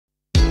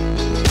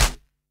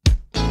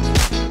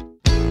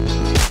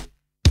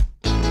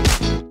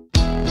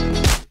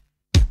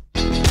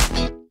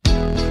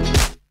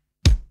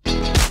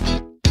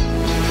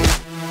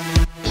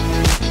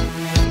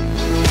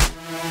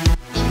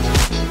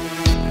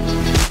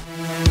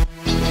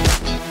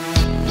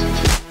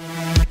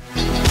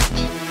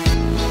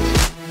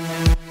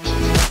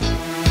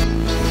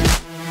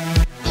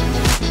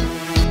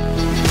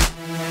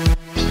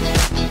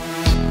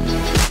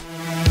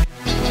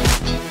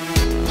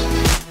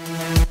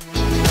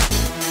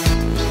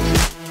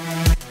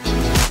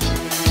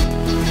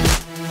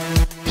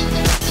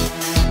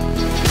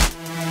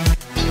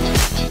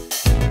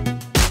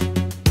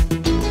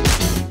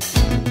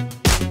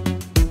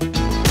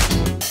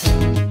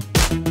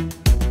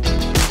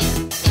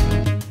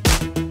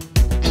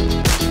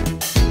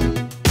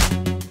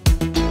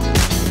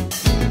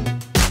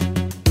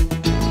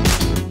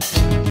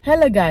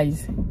Hello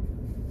guys,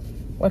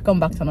 welcome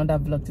back to another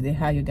vlog today.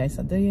 How you guys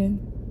are doing?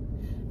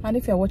 And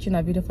if you're watching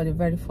a video for the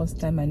very first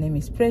time, my name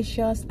is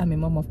Precious. I'm a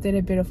mom of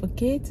 3 beautiful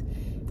kids,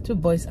 2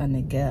 boys and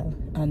a girl,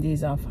 and this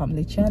is our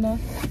family channel.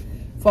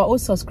 For all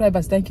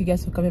subscribers, thank you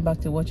guys for coming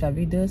back to watch our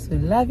videos. We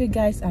love you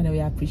guys and we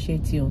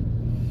appreciate you.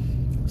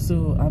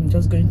 So I'm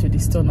just going to the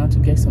store now to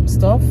get some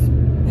stuff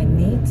I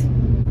need,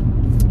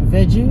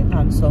 veggie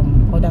and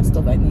some other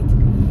stuff I need,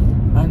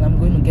 and I'm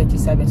going to get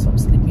Isabel some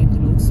sleeping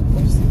clothes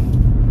because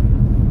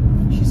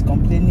she's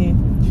complaining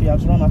she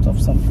has run out of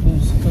some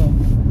clothes. So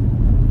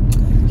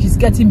she's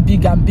getting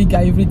bigger and bigger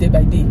every day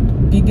by day,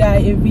 bigger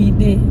every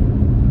day,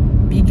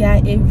 bigger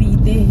every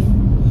day,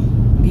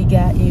 bigger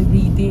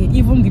every day.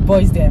 Even the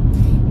boys there,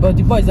 but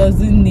the boys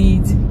doesn't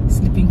need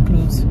sleeping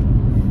clothes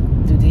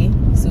today,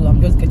 so I'm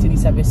just getting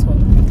Isabel's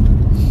one.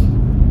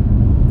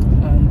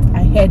 And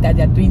I heard that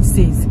they're doing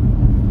sales.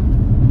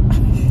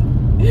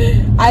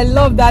 I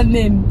love that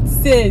name,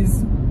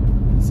 sales.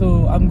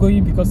 So I'm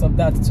going because of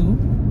that too,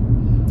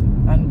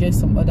 and get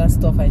some other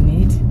stuff I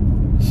need.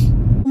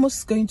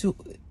 Almost going to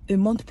a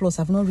month plus.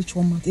 I've not reached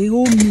 1 month. A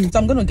whole meal. So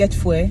I'm gonna get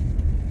fuel,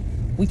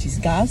 which is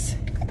gas.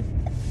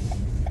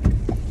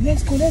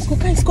 Let's go,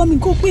 guys, coming.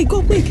 Go quick,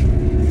 go quick.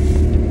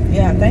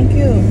 Yeah, thank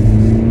you.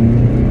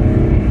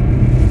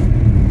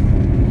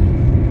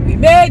 We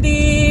made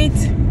it.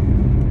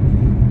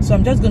 So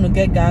I'm just gonna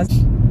get gas.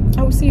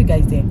 I will see you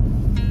guys there.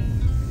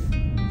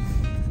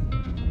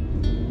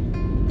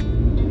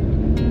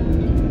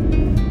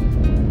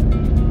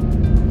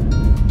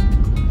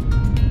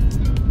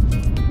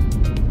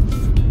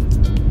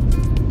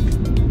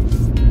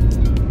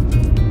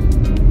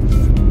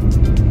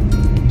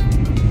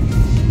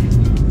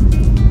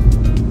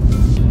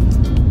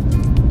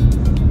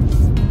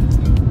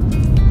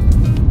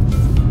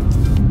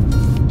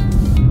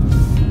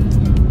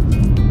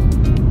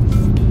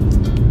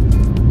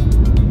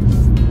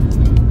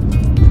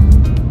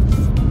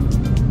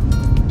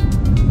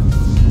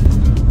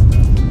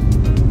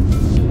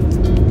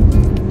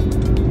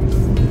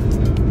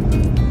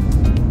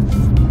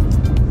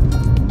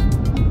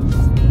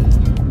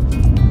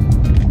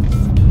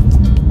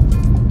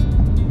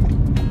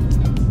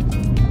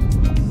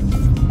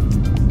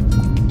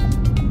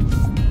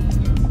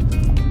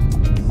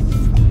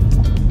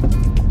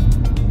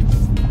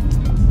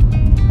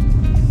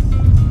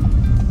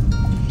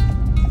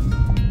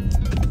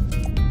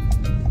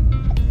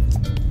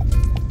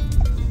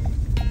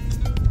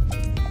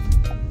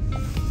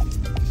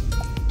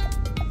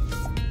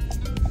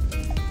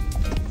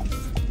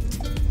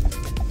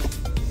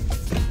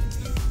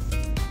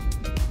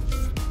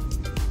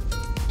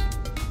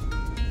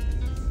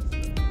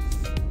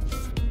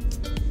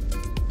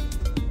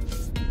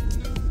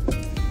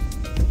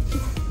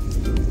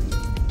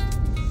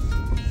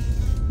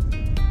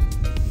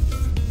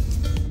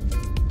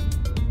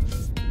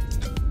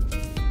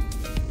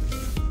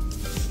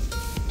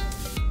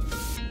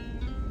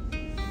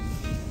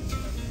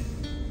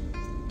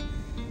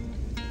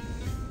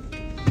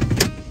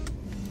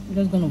 I'm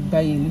just gonna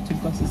buy a little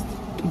because it's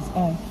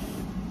high.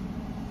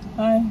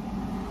 Hi.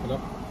 Hello?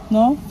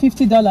 No,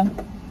 $50.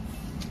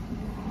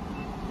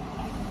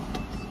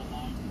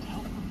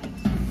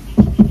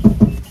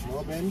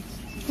 No, Ben?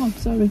 Oh,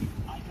 sorry.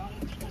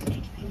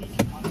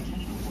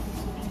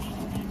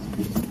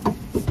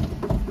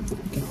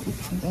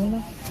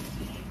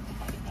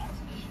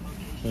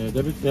 Okay,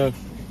 debit, yeah.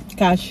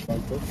 Cash.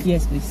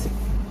 Yes, please.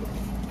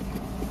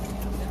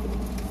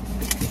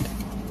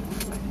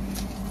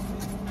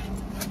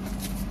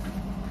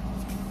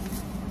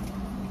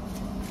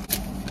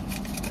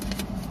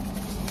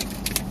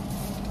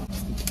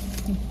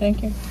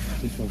 Thank you.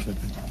 Just 1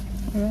 second.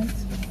 All right.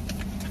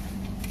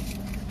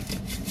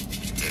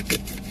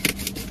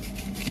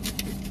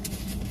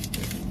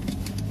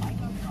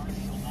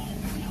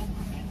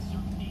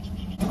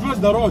 Close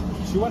the road.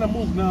 She wanna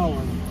move now.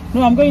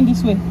 No, I'm going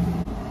this way.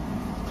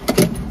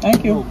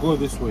 Thank you. No, go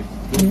this way.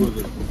 Don't go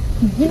this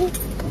way.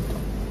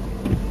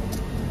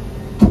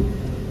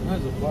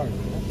 That's a bar.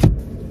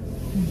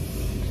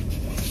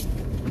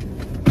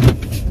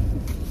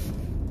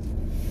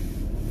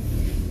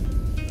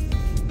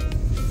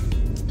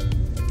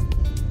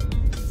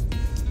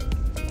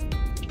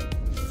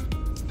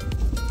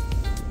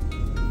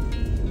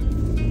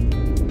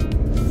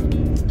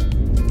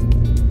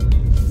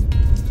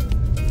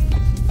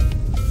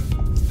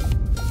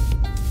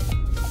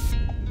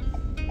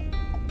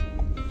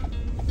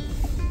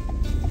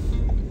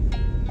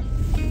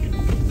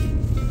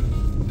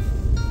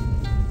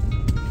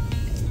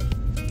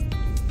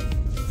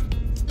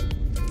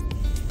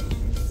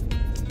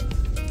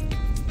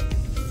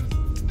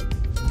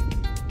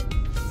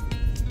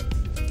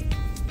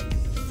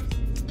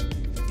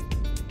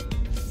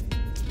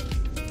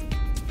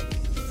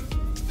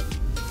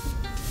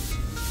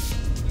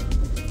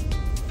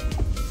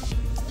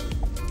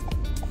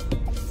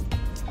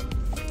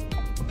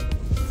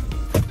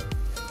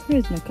 Where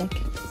is my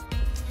khaki?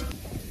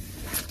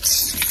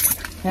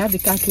 I have the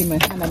khaki in my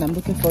hand and I'm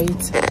looking for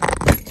it.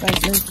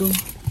 Guys, let's go.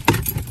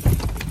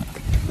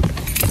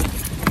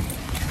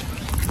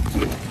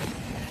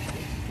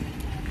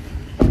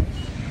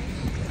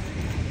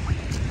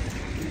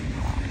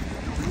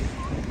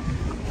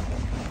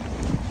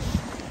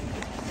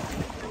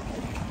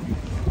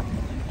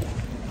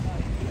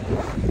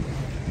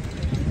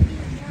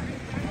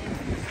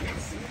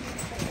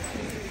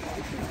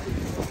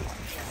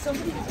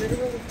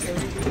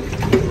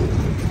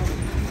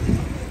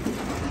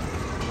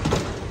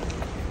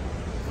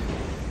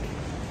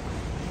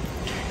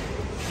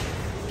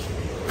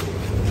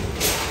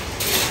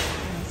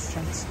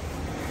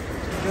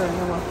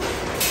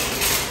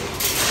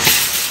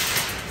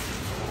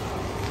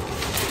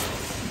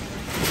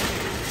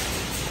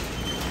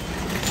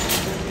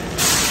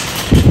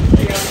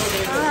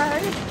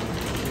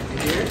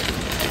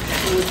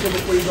 So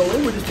before you go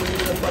in, we're just doing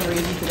a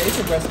fundraising today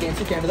for Breast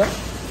Cancer Canada.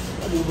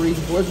 What we're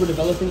raising for is we're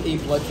developing a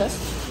blood test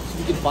so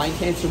we can find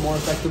cancer more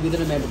effectively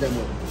than a mammogram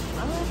would.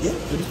 Yeah,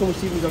 we're just going to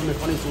receive government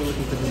funding, so we're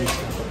looking for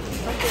donations.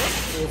 Okay.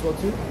 As well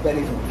too,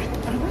 Benny's one.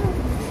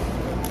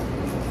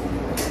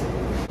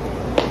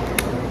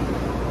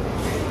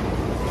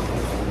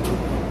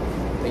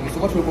 Thank you so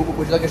much.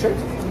 Would you like a shirt?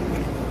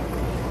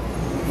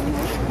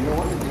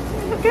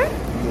 Okay.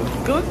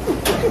 Good.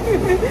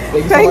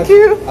 Thank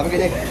you. Have a good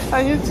day.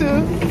 And you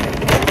too.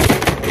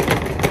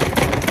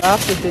 I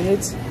have to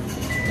donate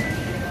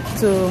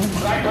to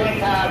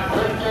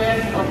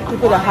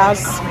people that has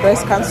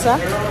breast cancer.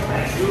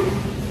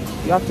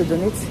 You have to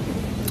donate.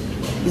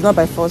 It's not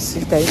by force.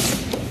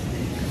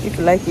 If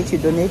you like it, you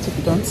donate. If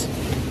you don't,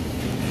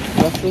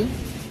 you're free.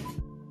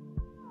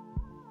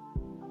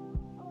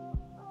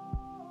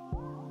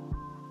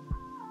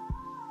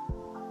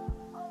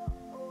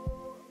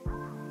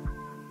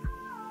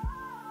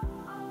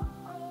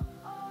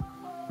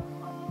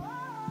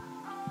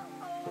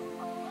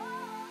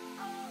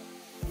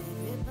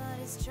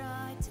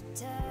 Tried to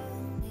tell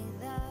me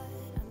that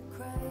I'm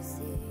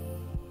crazy.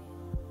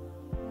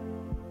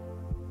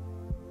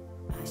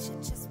 I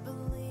should just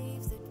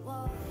believe that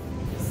what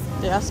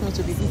they asked me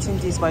to be eating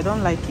this, but I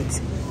don't like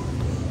it.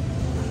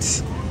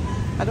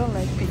 I don't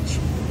like peach.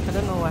 I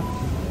don't know why.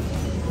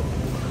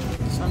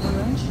 Some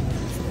orange.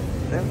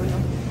 Never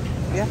know.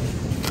 Yeah.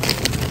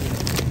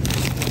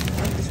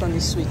 And this one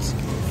is sweet.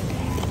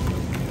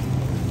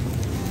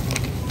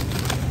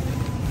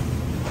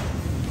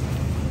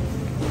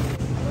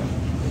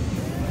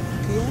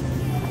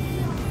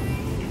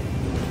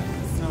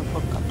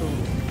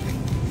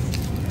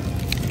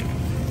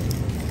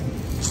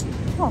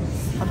 Oh,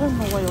 I don't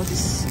know why all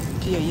this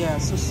pear here are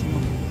so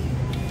small.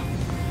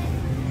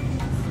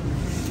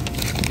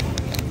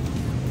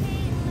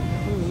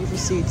 If you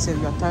see it,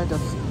 you are tired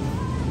of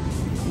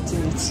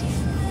eating it.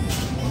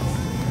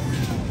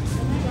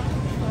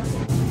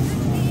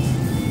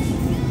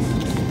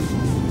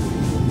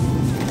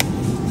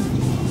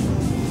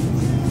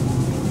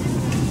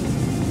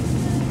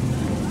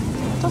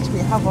 I thought we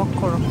have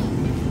okra.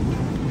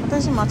 It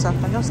doesn't matter, I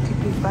can just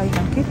keep it buying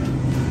and keep.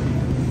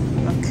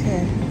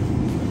 Okay.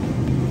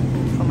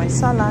 For my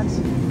salad,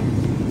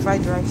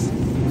 fried rice.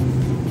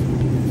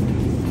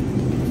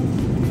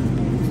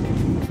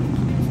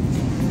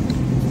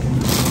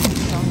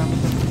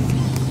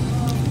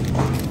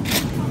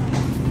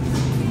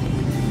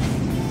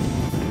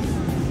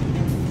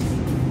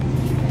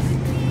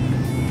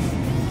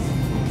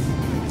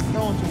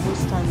 Don't want to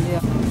waste time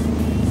there.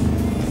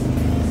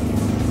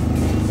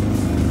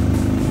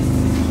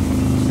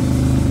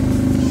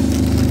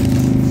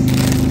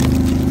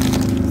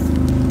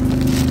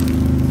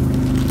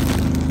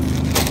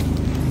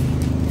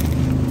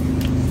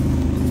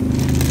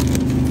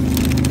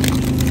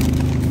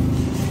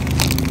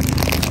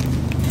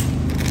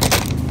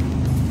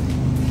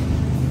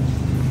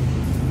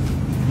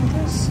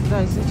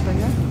 That is it for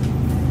you.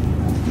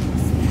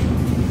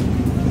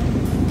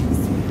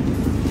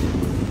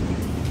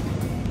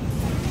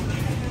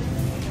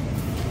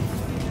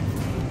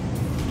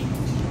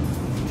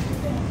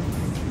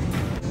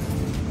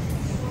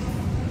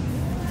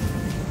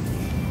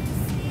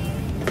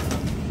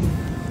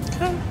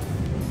 Okay.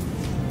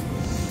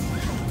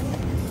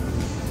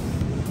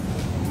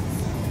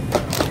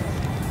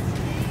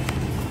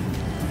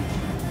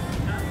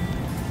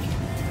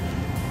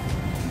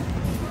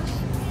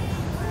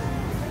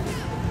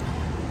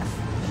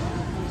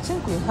 I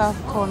think we have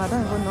corn. I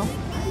don't even know.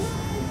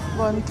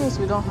 But in case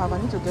we don't have,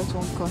 I need to get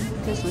one corn.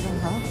 In case we don't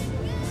have.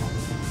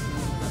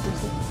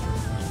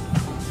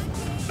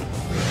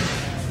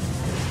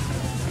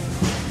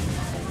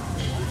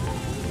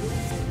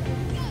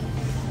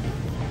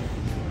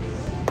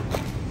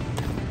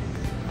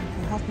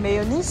 We have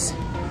mayonnaise.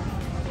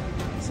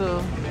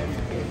 So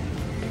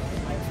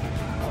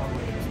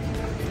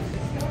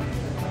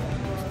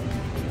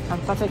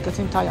I'm started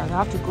getting tired. I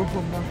have to go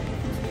home now.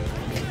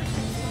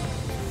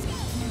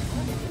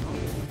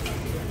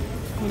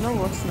 You know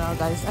what now,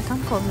 guys? I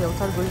can't come here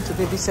without going to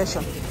baby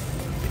session.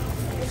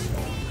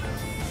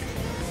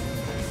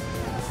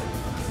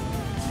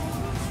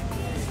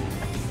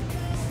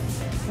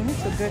 I need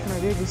to get my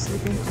baby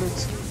sleeping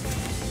clothes.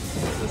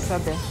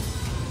 Isabel.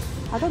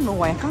 I don't know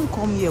why I can't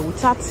come here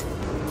without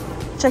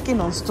checking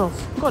on stuff.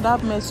 God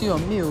have mercy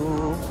on me.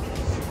 Oh.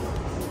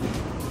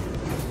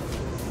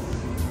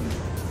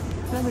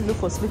 Let me look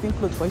for sleeping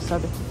clothes for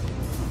Isabel.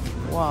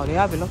 Wow, they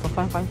have a lot of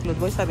fine clothes.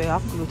 But Isabel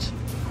have clothes.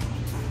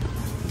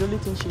 The only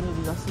thing she needs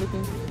is a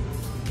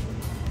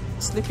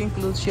sleeping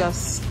clothes. She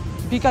has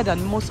bigger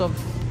than most of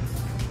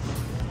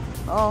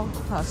all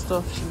her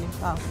stuff she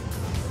needs. I'm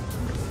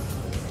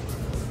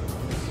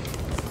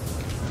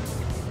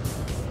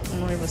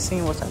not even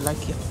seeing what I like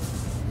here.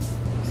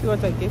 See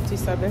what I gave to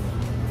Isabel?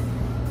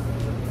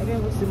 I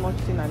didn't even see much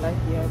thing I like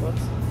here, but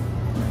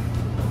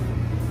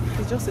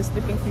it's just a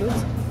sleeping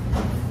clothes.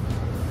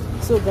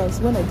 So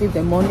guys, when I gave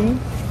them money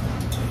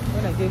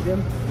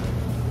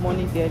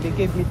there, they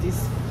gave me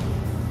this.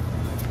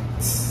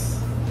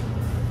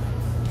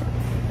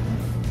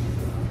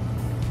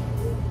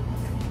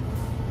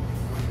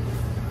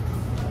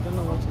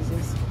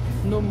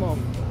 No more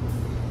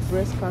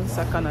breast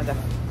cancer Canada.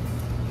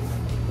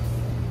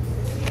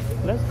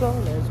 Let's go.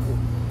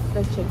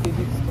 Let's check the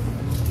list.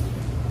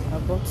 I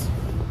bought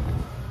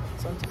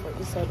something for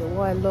this side. Oh,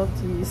 I love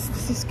this.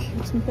 This is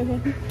cute, man.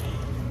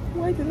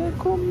 Why did I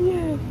come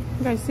here?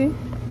 You guys see?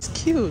 It's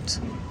cute.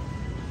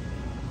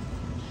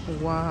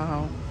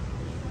 Wow.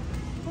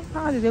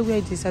 How did they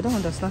wear this? I don't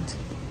understand.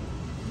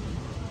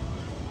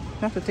 I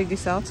have to take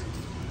this out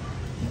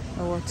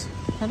or what?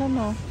 I don't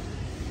know.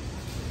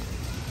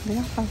 They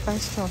have fine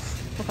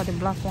stuff. Look at the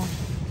black one.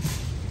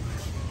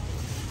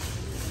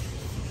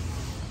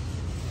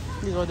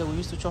 This is what we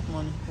used to chop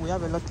money. We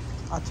have a lot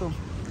at home.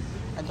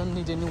 I don't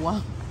need any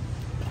one.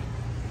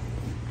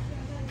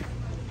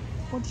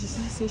 What did she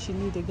say she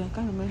needed again? I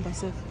can't remember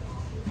herself.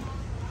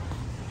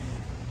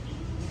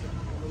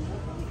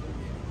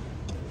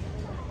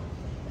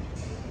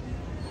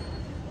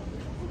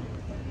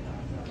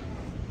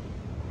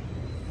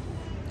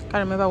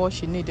 Can't remember what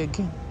she needed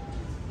again.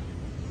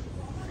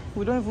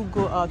 We don't even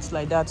go out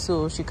like that,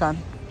 so she can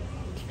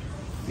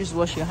use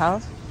what she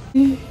have.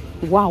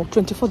 Wow,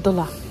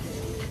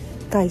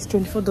 $24. Guys,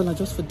 $24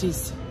 just for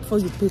this before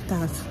you pay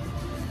tax.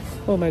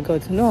 Oh my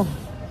god, no.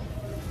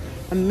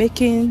 I'm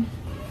making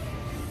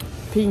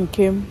pink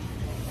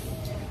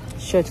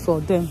shirt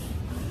for them,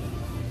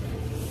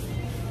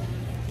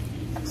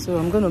 so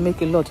I'm gonna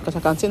make a lot because I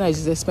can see now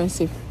it's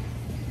expensive.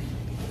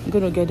 I'm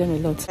gonna get them a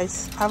lot.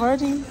 Guys, I've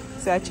already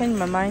I changed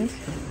my mind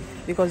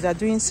because they're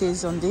doing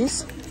sales on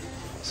this,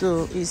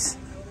 so it's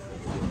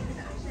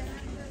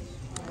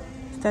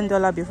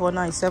 $10 before,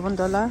 now it's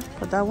 $7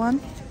 for that one,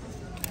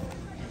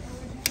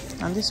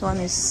 and this one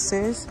is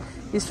sales.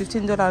 It's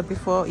 $15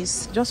 before,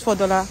 it's just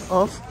 $4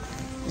 off.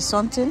 It's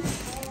something.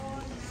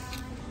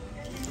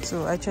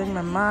 So I changed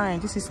my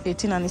mind. This is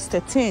 18 and it's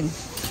 13.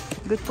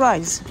 Good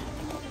price.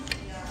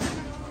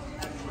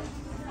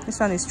 This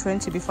one is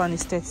 20 before and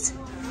it's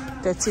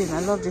 13. I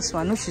love this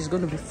one. I know she's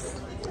going to be...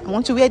 I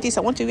want to wear this.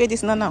 I want to wear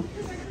this now.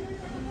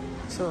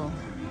 So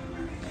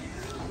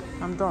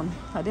I'm done.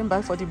 I didn't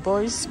buy for the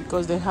boys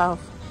because they have.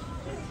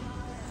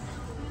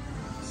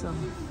 So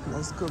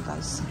let's go,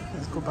 guys.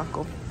 Let's go back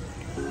up.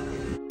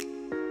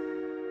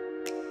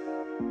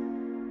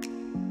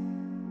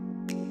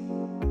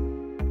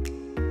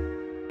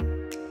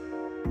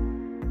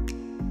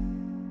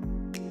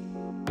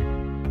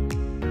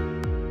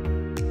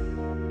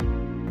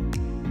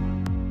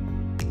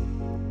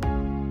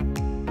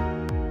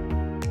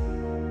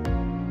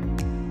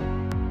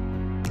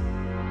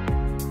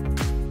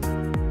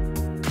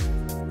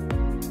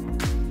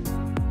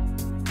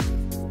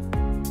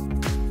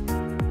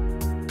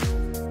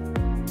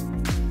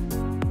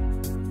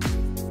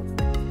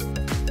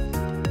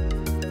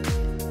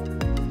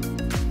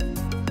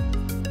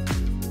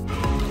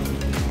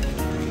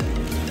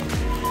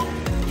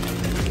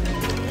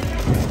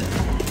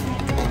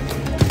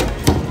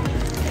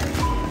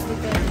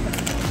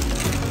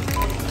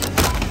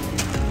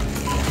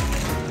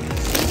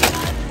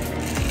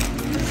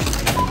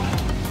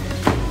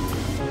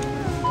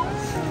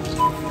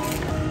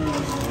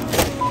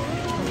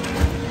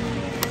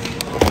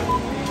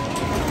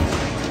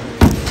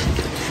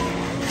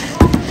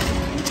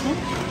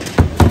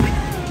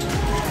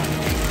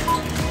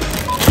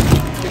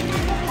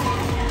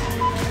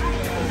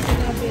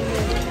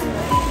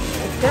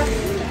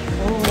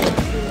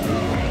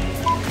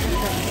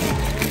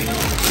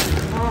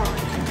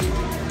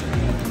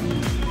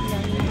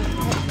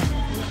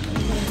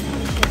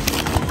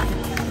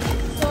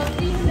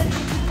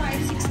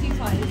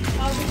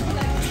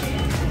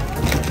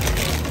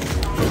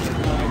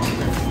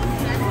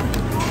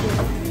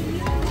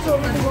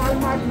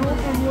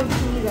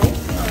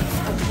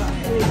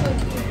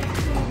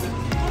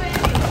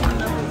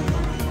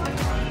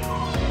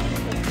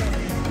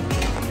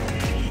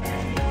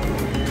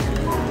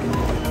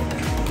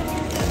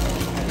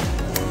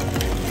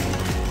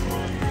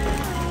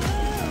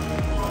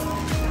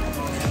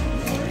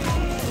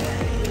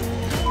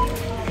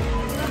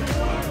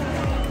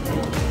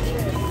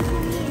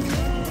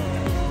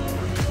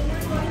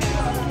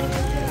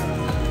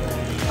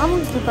 How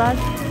much is the bag?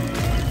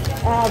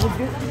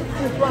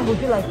 Which one would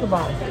you like to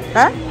buy?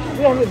 Huh?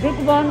 We have a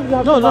big one. You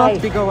have No, to buy. not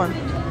the bigger one.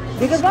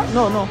 Bigger one?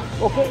 No, no.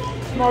 Okay.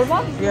 Small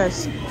one?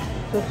 Yes.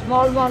 The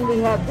small one, we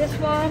have this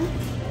one.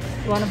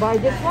 You want to buy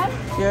this one?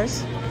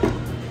 Yes.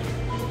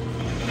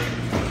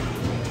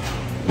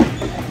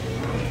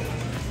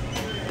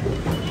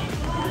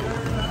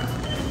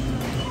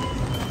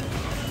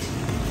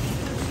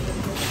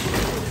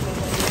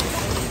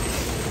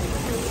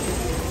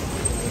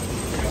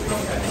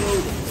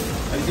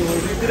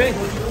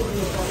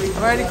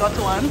 I've already got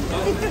one.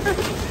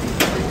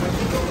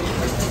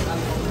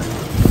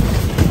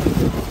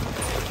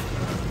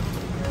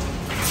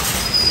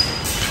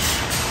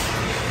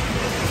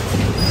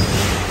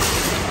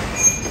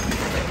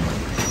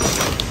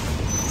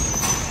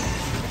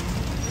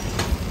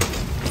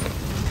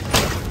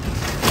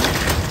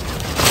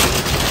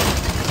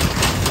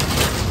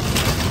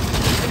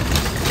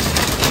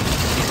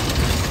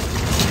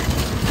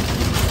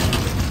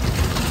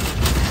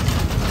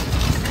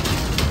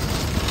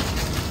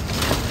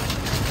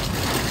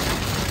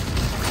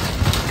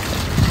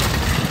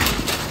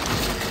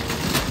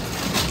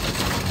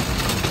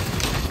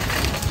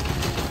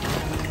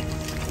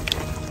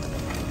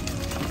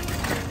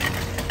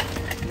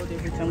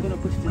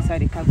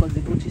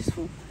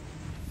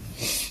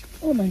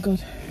 Oh my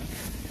god.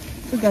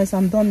 So guys,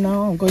 I'm done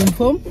now. I'm going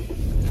home.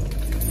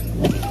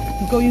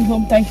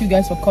 Thank you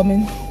guys for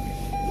coming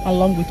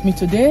along with me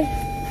today.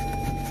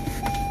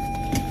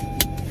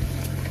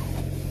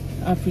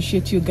 I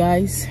appreciate you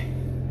guys.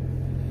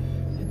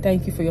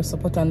 Thank you for your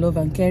support and love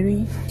and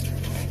caring.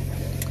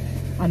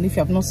 And if you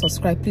have not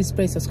subscribed, please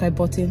press the subscribe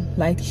button,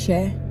 like,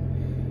 share,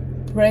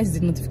 press the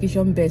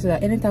notification bell so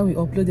that anytime we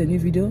upload a new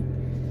video,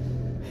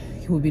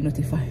 you will be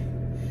notified.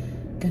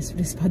 Guys,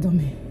 please pardon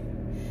me.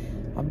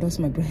 I've lost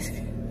my breath.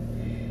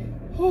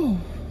 Oh.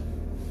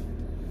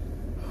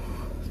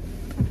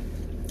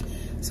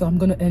 So I'm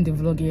gonna end the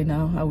vlog here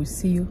now. I will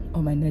see you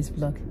on my next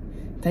vlog.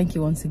 Thank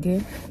you once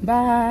again.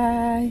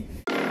 Bye.